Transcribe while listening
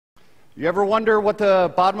You ever wonder what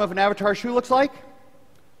the bottom of an Avatar shoe looks like?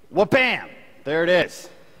 Well, bam! There it is.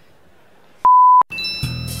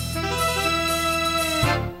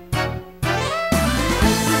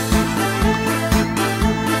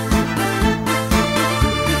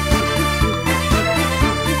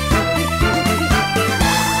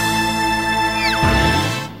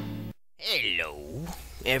 Hello,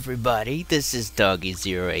 everybody. This is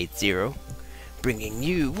Doggy080 bringing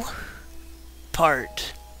you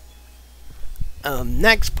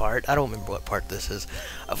next part, I don't remember what part this is,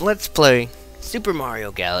 of Let's Play Super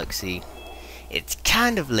Mario Galaxy. It's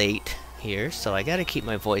kind of late here, so I gotta keep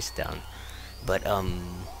my voice down. But,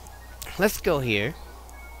 let's go here.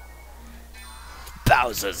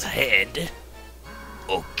 Bowser's head.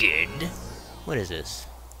 Oh, good. What is this?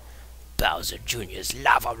 Bowser Jr.'s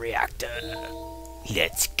lava reactor.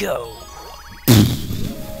 Let's go.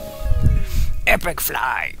 Epic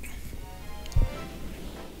fly.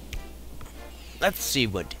 Let's see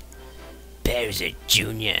what Bowser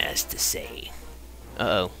Jr. has to say.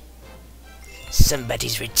 Uh-oh.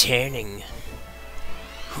 Somebody's returning.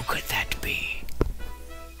 Who could that be?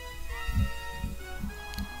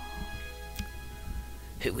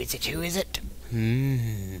 Who is it? Who is it?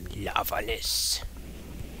 Lavaness.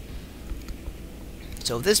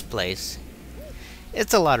 So this place,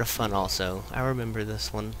 it's a lot of fun also. I remember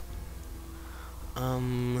this one.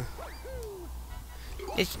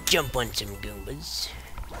 Let's jump on some Goombas.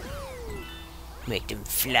 Make them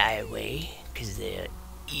fly away, because they're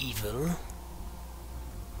evil.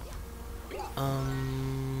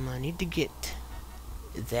 I need to get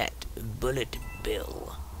that bullet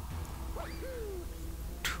bill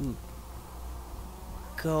to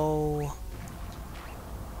go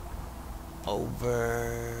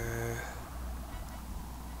over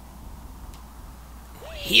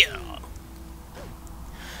here.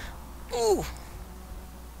 Ooh!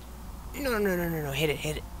 No, hit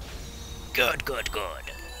it. Good.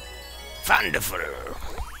 Wonderful.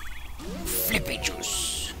 Flippy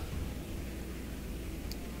juice.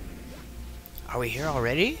 Are we here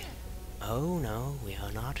already? Oh no, we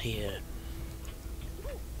are not here.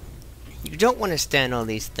 You don't want to stand on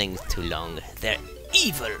these things too long. They're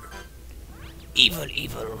evil. Evil.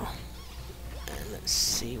 And let's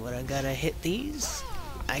see what I gotta hit these,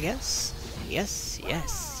 I guess. Yes,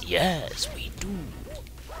 we do.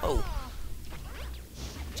 Oh.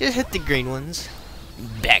 Just hit the green ones.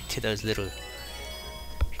 Back to those little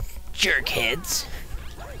jerk heads.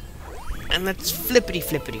 And let's flippity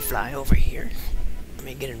fly over here. Let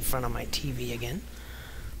me get in front of my TV again.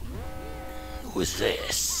 Who's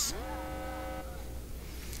this?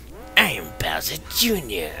 I am Bowser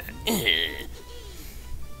Jr.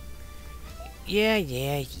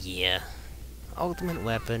 Yeah. Ultimate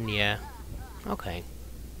weapon, yeah. Okay.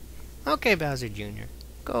 Okay, Bowser Jr.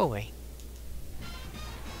 Go away.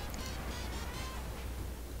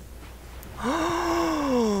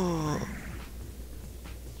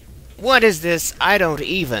 What is this? I don't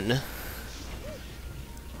even.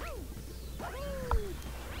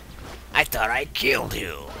 I thought I killed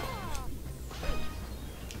you.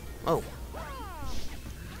 Oh. Oh,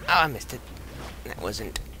 I missed it. That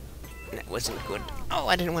wasn't good. Oh,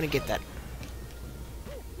 I didn't want to get that.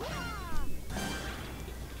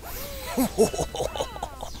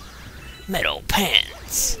 Metal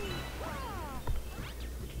pants.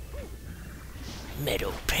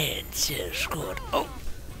 Metal pants is good. Oh,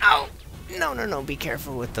 ow! No, be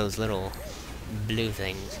careful with those little blue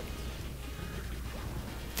things.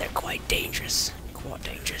 They're quite dangerous.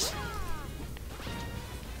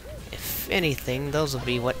 If anything, those will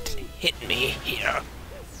be what hit me here.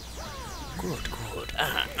 Good.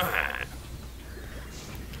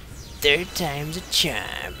 Third time's a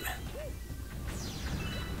charm.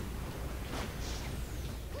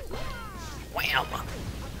 Wham!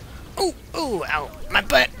 Ooh, ow, my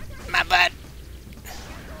butt!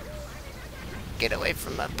 Get away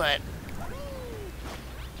from my butt.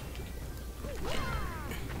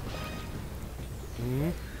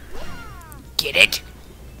 Get it?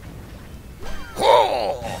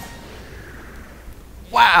 Oh!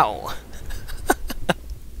 Wow!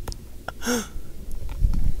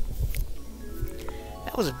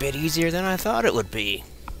 That was a bit easier than I thought it would be.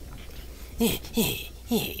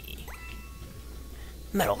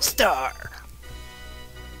 Metal star.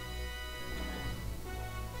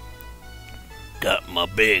 Got my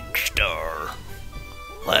big star.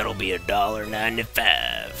 That'll be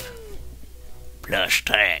 $1.95 plus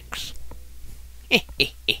tax.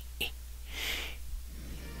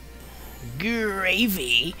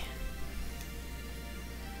 Gravy.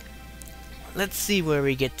 Let's see where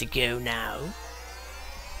we get to go now.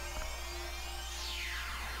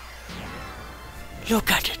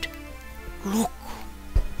 Look at it. Look.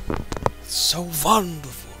 It's so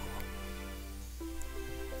wonderful.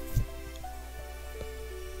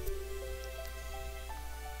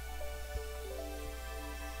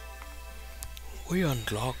 We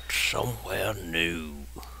unlocked somewhere new.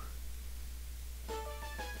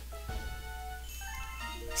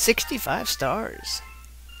 65 stars.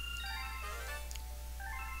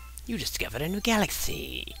 You discovered a new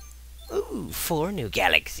galaxy. Ooh, 4 new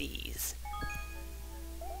galaxies.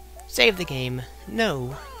 Save the game.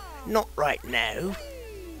 No, not right now.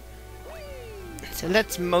 So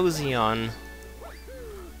let's mosey on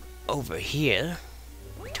over here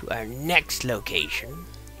to our next location.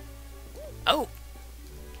 Oh,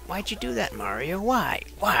 why'd you do that, Mario? Why?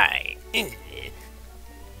 Why?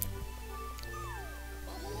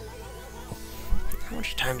 How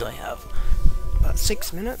much time do I have? About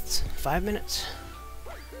 6 minutes? 5 minutes?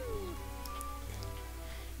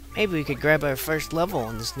 Maybe we could grab our first level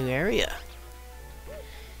in this new area.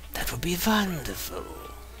 That would be wonderful.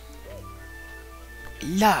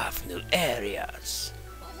 Love new areas.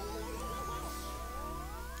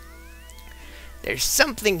 There's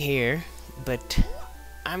something here, but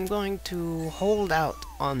I'm going to hold out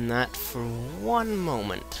on that for one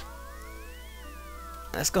moment.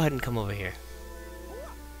 Let's go ahead and come over here.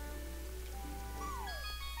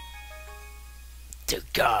 The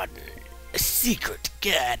garden. A secret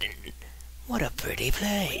garden. What a pretty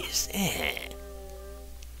place.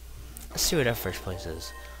 Let's see what our first place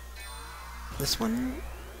is. This one?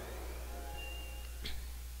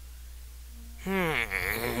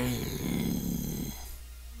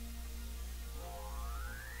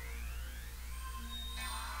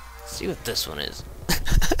 See what this one is.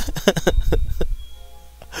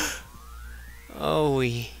 Oh,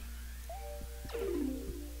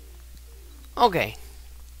 okay.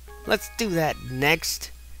 Let's do that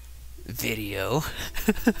next video.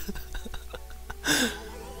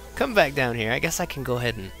 Come back down here. I guess I can go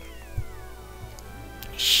ahead and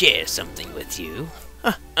share something with you.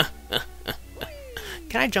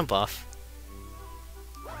 Can I jump off?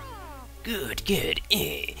 Good, good.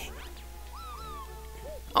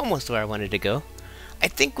 Almost where I wanted to go. I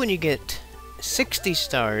think when you get 60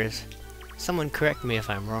 stars, someone correct me if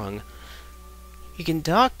I'm wrong, you can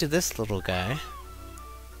talk to this little guy.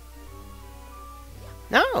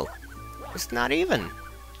 No, it's not even.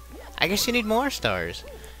 I guess you need more stars.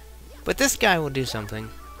 But this guy will do something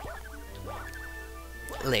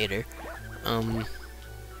later.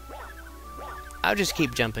 I'll just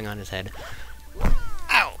keep jumping on his head.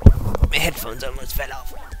 Ow! My headphones almost fell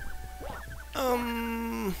off.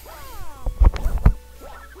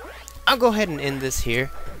 I'll go ahead and end this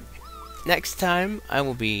here. Next time, I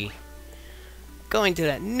will be going to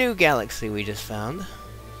that new galaxy we just found.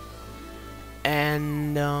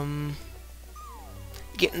 And,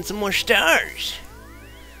 getting some more stars.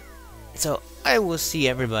 So, I will see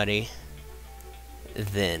everybody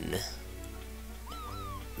then.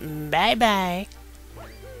 Bye-bye.